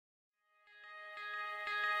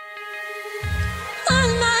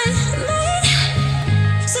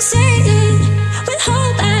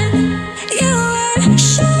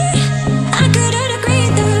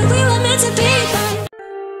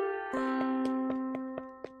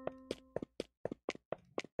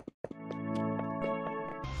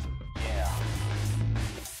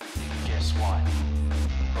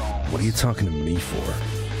What are you talking to me for?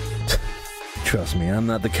 Trust me, I'm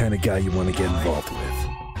not the kind of guy you want to get involved with.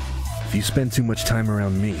 If you spend too much time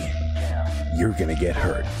around me, you're gonna get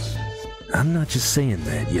hurt. I'm not just saying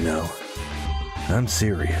that, you know. I'm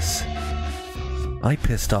serious. I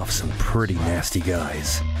pissed off some pretty nasty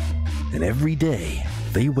guys, and every day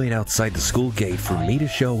they wait outside the school gate for me to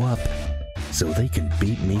show up so they can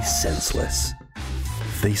beat me senseless.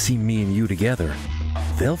 If they see me and you together,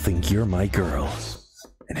 they'll think you're my girl.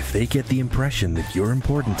 And if they get the impression that you're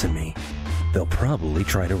important to me, they'll probably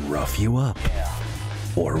try to rough you up.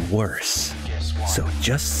 Or worse. So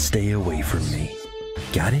just stay away from me.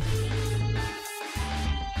 Got it?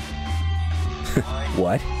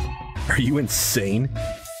 What? Are you insane?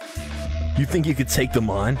 You think you could take them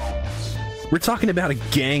on? We're talking about a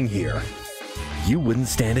gang here. You wouldn't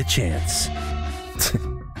stand a chance.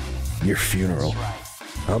 Your funeral.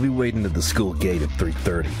 I'll be waiting at the school gate at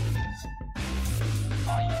 3:30.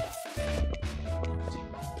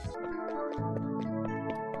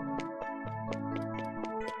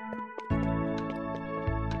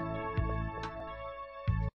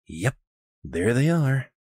 Yep, there they are.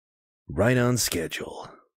 Right on schedule.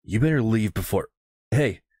 You better leave before...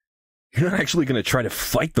 Hey, you're not actually going to try to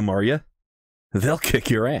fight them, are you? They'll kick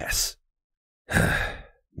your ass.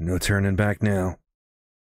 No turning back now.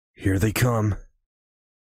 Here they come.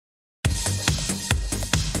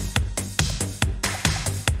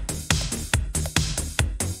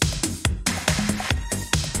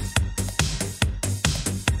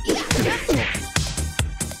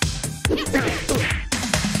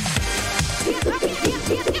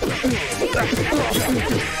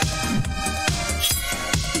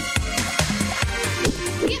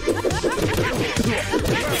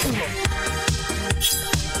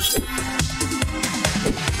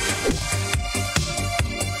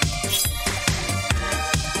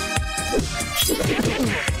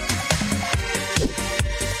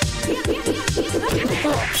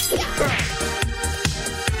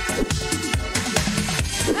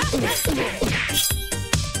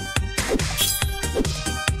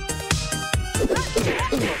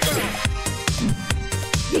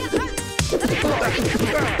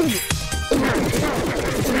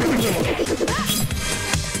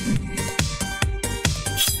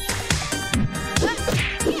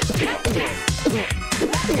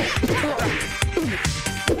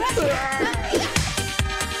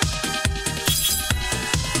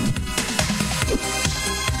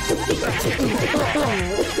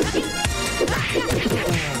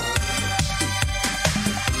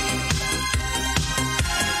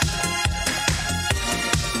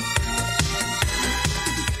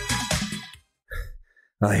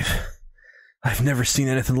 I've never seen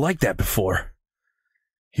anything like that before.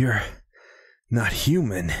 You're not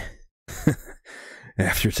human.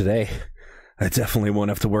 After today, I definitely won't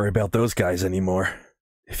have to worry about those guys anymore.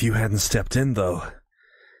 If you hadn't stepped in, though,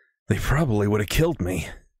 they probably would have killed me.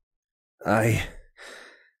 I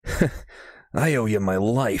owe you my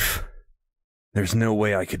life. There's no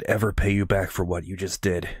way I could ever pay you back for what you just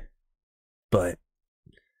did. But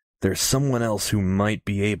there's someone else who might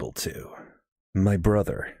be able to. My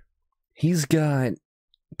brother. He's got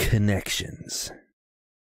connections.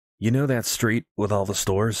 You know that street with all the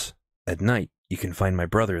stores? At night, you can find my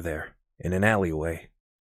brother there, in an alleyway.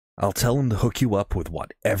 I'll tell him to hook you up with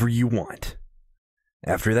whatever you want.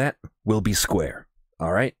 After that, we'll be square,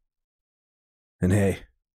 alright? And hey,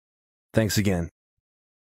 thanks again.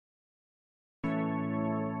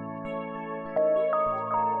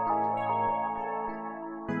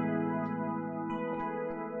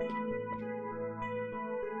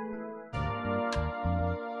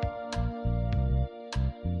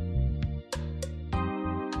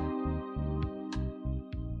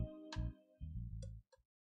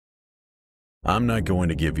 I'm not going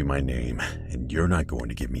to give you my name, and you're not going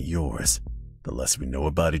to give me yours. The less we know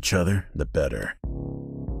about each other, the better.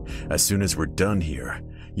 As soon as we're done here,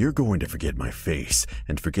 you're going to forget my face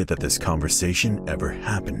and forget that this conversation ever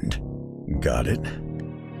happened. Got it?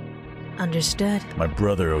 Understood. My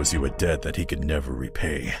brother owes you a debt that he could never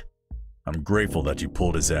repay. I'm grateful that you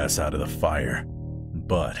pulled his ass out of the fire,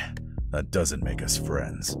 but that doesn't make us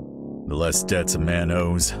friends. The less debts a man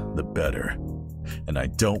owes, the better. And I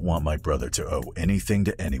don't want my brother to owe anything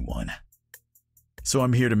to anyone. So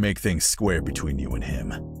I'm here to make things square between you and him.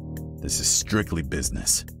 This is strictly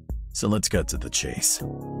business, so let's get to the chase.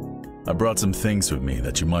 I brought some things with me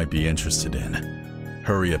that you might be interested in.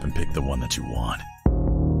 Hurry up and pick the one that you want.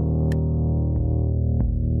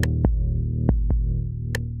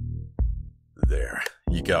 There,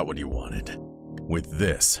 you got what you wanted. With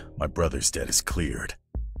this, my brother's debt is cleared.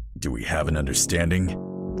 Do we have an understanding?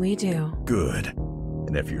 We do. Good.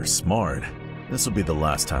 And if you're smart, this will be the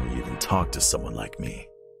last time you even talk to someone like me.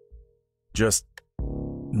 Just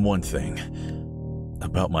one thing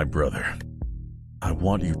about my brother. I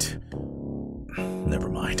want you to... Never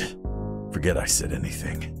mind. Forget I said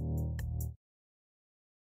anything.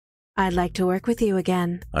 I'd like to work with you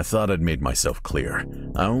again. I thought I'd made myself clear.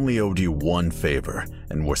 I only owed you one favor,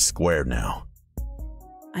 and we're square now.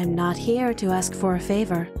 I'm not here to ask for a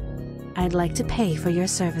favor. I'd like to pay for your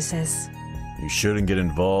services. You shouldn't get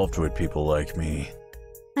involved with people like me.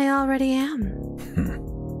 I already am.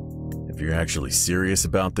 If you're actually serious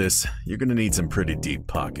about this, you're gonna need some pretty deep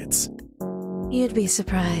pockets. You'd be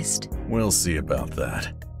surprised. We'll see about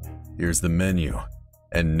that. Here's the menu.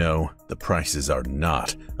 And no, the prices are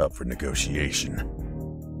not up for negotiation.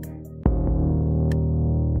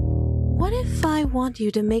 What if I want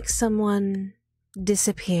you to make someone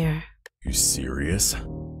disappear? You serious?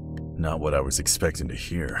 Not what I was expecting to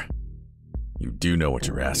hear. You do know what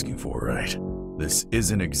you're asking for, right? This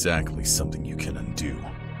isn't exactly something you can undo.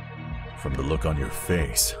 From the look on your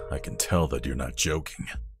face, I can tell that you're not joking.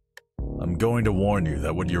 I'm going to warn you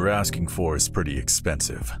that what you're asking for is pretty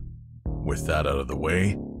expensive. With that out of the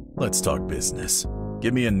way, let's talk business.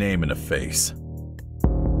 Give me a name and a face.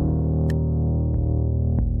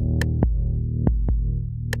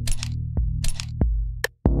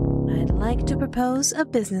 I'd like to propose a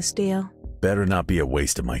business deal. Better not be a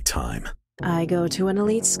waste of my time. I go to an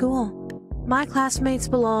elite school. My classmates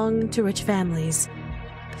belong to rich families.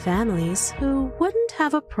 Families who wouldn't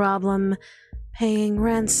have a problem paying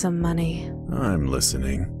ransom money. I'm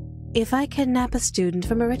listening. If I kidnap a student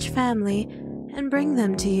from a rich family and bring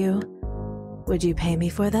them to you, would you pay me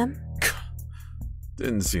for them?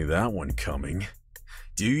 Didn't see that one coming.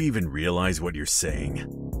 Do you even realize what you're saying?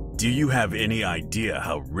 Do you have any idea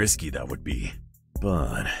how risky that would be?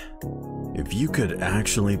 But if you could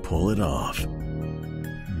actually pull it off,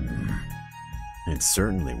 it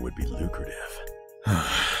certainly would be lucrative.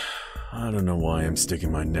 I don't know why I'm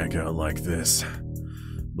sticking my neck out like this,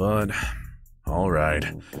 but all right,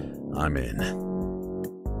 I'm in.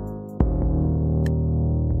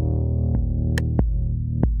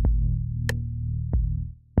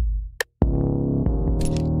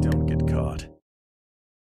 Don't get caught.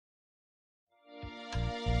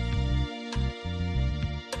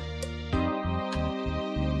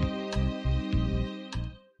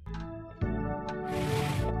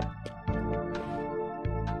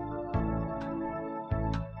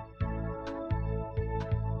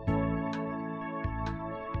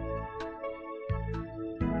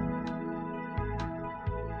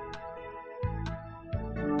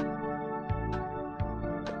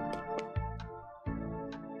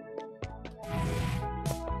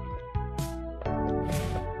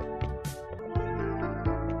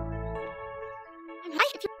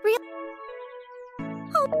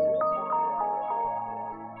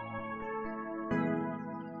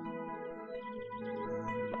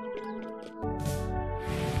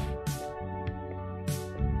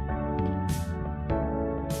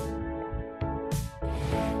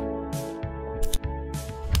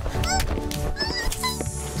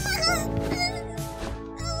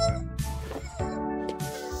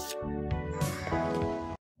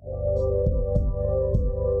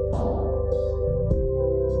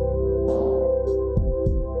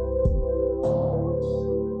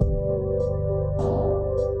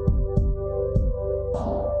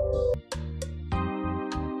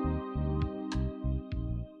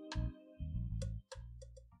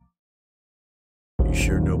 You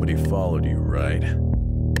sure nobody followed you, right?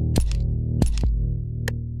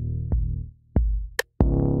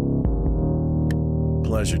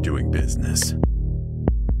 Pleasure doing business.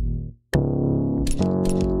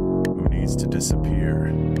 Who needs to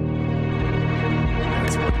disappear?